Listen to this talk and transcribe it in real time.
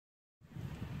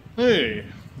Hey,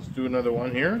 let's do another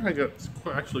one here. I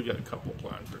actually got a couple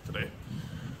planned for today.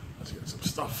 Let's get some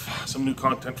stuff, some new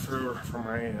content for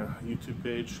my YouTube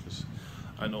page, because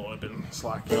I know I've been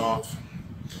slacking off.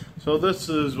 So this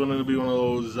is going to be one of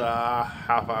those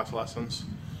half-ass lessons.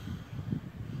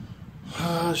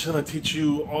 I'm just going to teach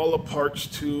you all the parts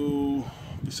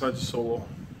besides the solo,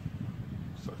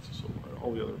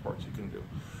 all the other parts you can do,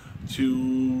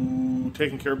 to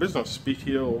taking care of business.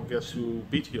 BTO, guess who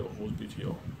BTO was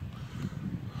BTO?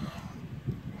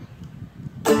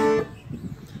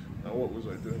 Now what was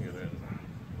I doing it in?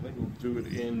 I think we'll do it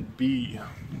in B.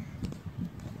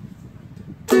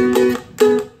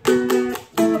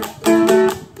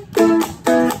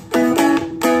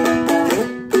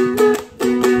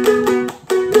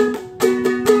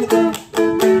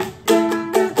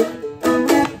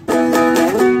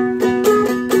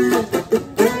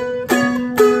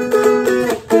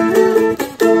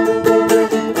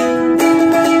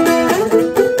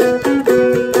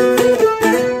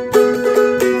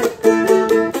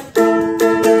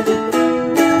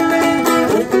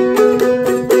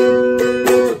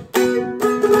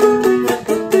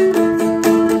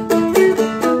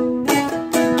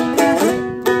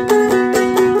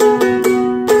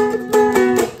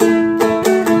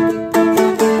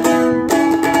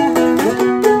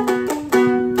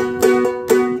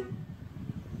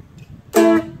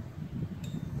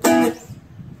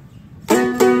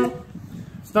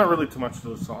 It's not really too much of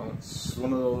those songs. It's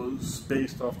one of those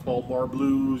based off 12-bar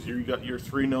blues. You got your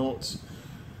 3 notes,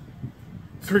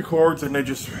 3 chords, and they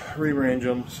just rearrange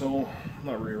them. So,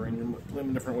 not rearrange them, but play them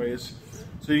in different ways.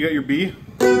 So you got your B,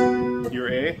 your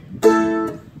A,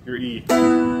 your E.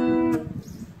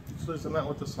 So isn't that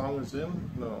what the song is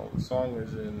in? No, the song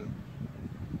is in...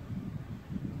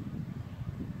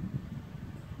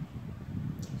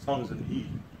 The song is in E,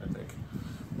 I think.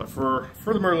 But for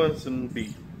the Merlin, it's in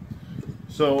B.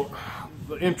 So,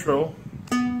 the intro,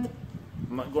 I'm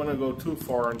not going to go too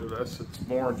far into this, it's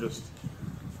more just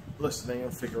listening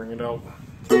and figuring it out.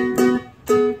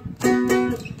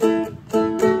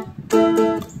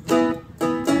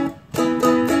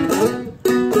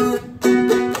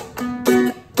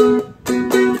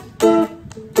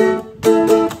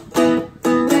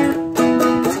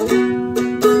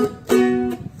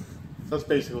 That's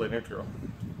basically an intro,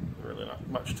 really not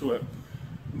much to it.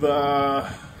 The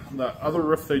other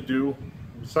riff they do,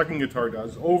 the second guitar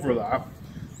does, over that,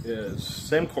 is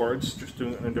same chords, just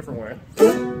doing it in a different way.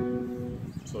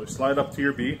 So you slide up to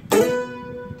your B. No,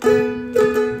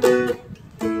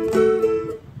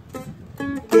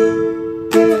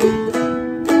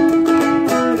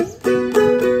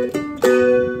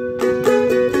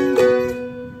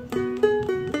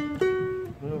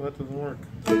 that doesn't work.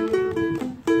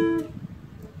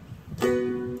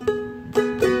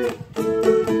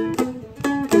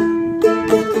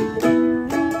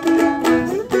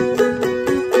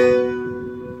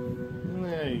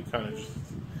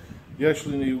 You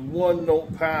actually need 1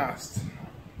 note passed,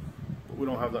 but we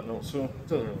don't have that note, so it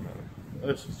doesn't really matter.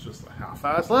 This is just a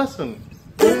half-ass lesson.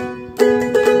 So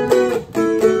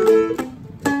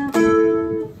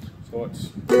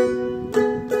it's...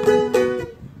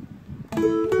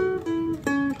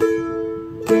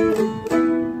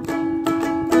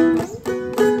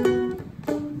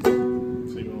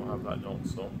 So you don't have that note,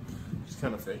 so just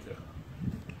kind of fake it.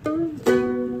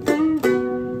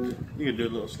 You can do a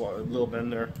little slide, a little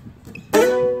bend there.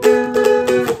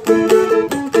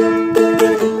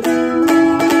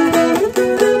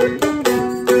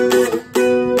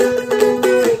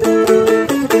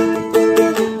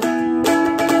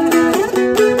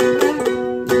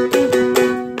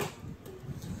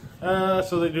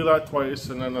 So they do that twice,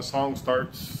 and then the song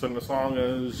starts, and the song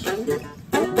is...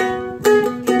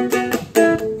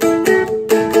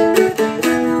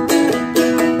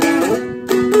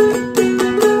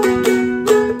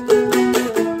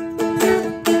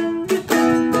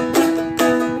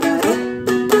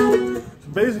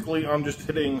 Basically, I'm just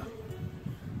hitting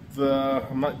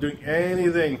I'm not doing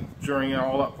anything during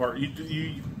all that part.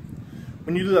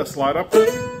 When you do that slide up,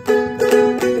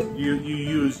 you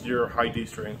use your high D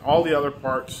string. All the other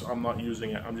parts, I'm not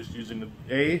using it. I'm just using the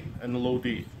A and the low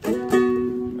D.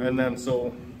 And then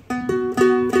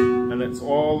and it's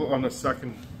all on the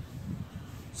second.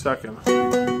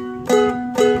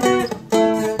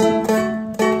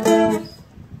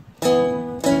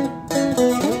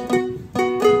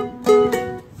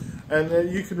 And then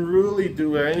you can really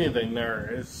do anything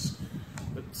there. It's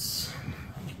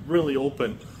really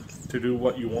open to do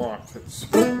what you want.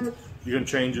 You can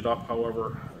change it up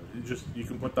however. You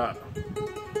can put that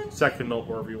second note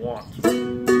wherever you want.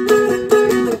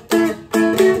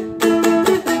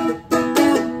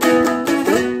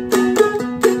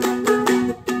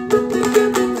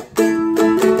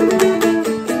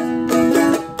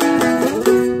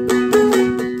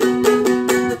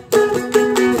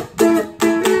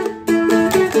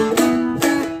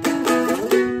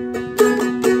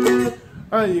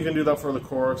 can do that for the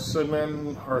chorus, and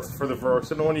then, or for the verse.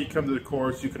 And then when you come to the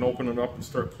chorus, you can open it up and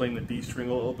start playing the D string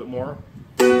a little bit more.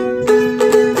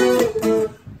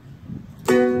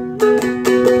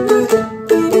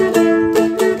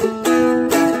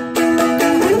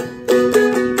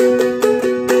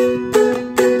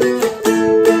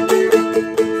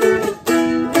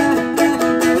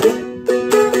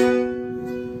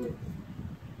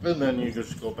 And then you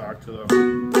just go back to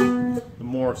the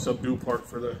more subdued part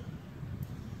for the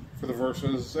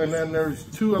verses. And then there's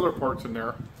two other parts in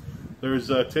there. There's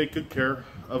Take Good Care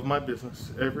of My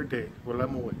Business Every Day While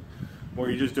I'm Away, where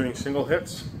you're just doing single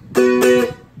hits,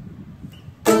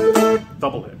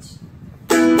 double hits.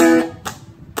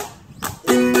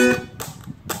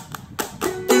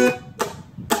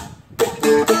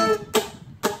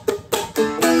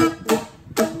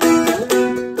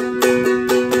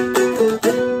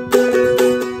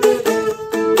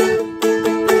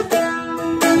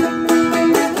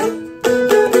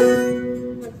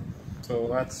 So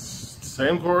that's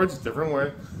same chords, different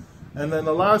way. And then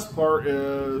the last part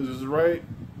is right,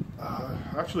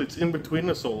 actually it's in between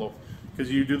the solo, because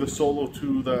you do the solo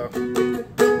to the,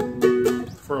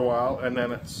 for a while, and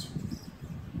then it's,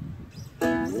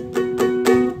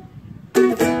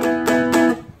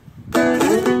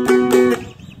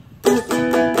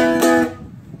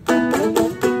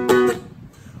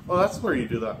 well, that's where you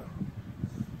do that.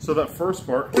 So that first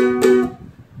part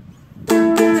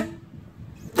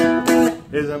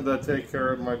isn't the take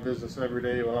care of my business every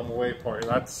day while I'm away part.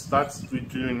 That's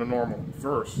doing the normal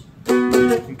verse.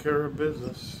 Taking care of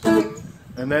business.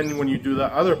 And then when you do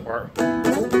that other part,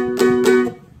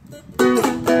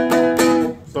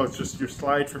 so it's just your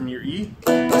slide from your E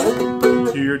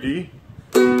to your D,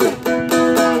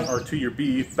 or to your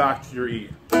B, back to your E.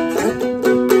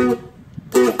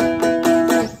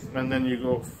 And then you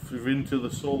go into the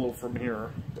solo from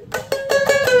here,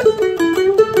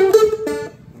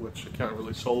 which I can't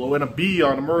really solo, and a B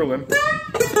on a Merlin,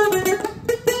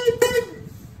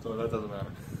 so that doesn't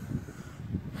matter.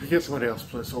 I get somebody else to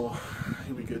play solo,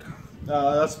 you'll be good.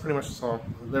 That's pretty much the song.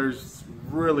 There's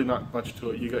really not much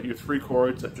to it. You got your three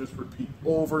chords that just repeat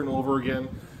over and over again,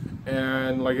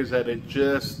 and like I said, it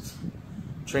just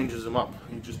changes them up.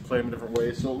 You just play them in different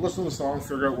ways. So listen to the song,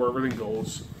 figure out where everything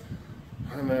goes,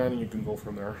 and then you can go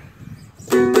from there.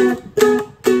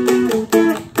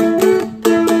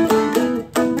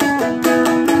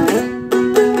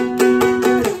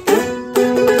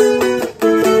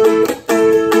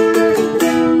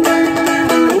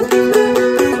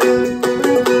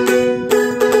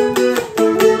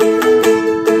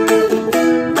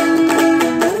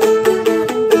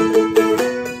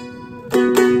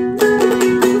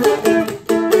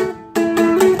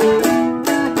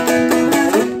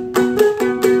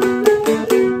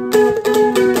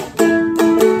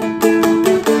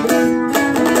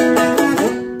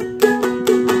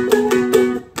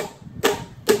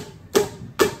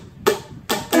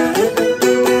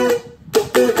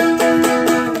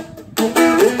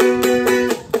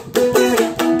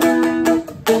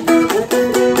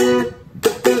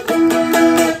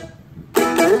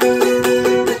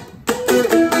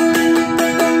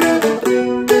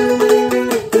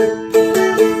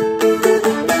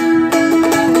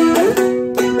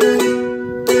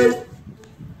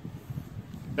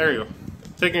 There you go.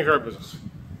 Taking care of business.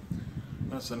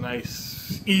 That's a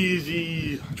nice,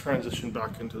 easy transition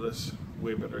back into this.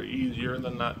 Way better, easier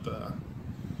than that.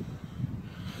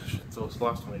 Shit, those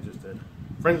last one I just did.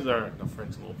 Friends are no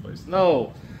friends in a little place.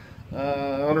 No,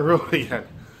 on the road again.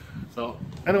 So,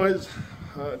 anyways,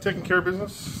 taking care of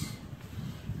business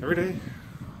every day.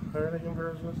 Taking care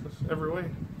of business every way.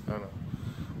 I don't know.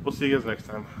 We'll see you guys next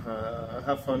time.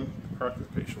 Have fun, practice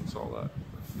patience, all that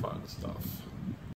fun stuff.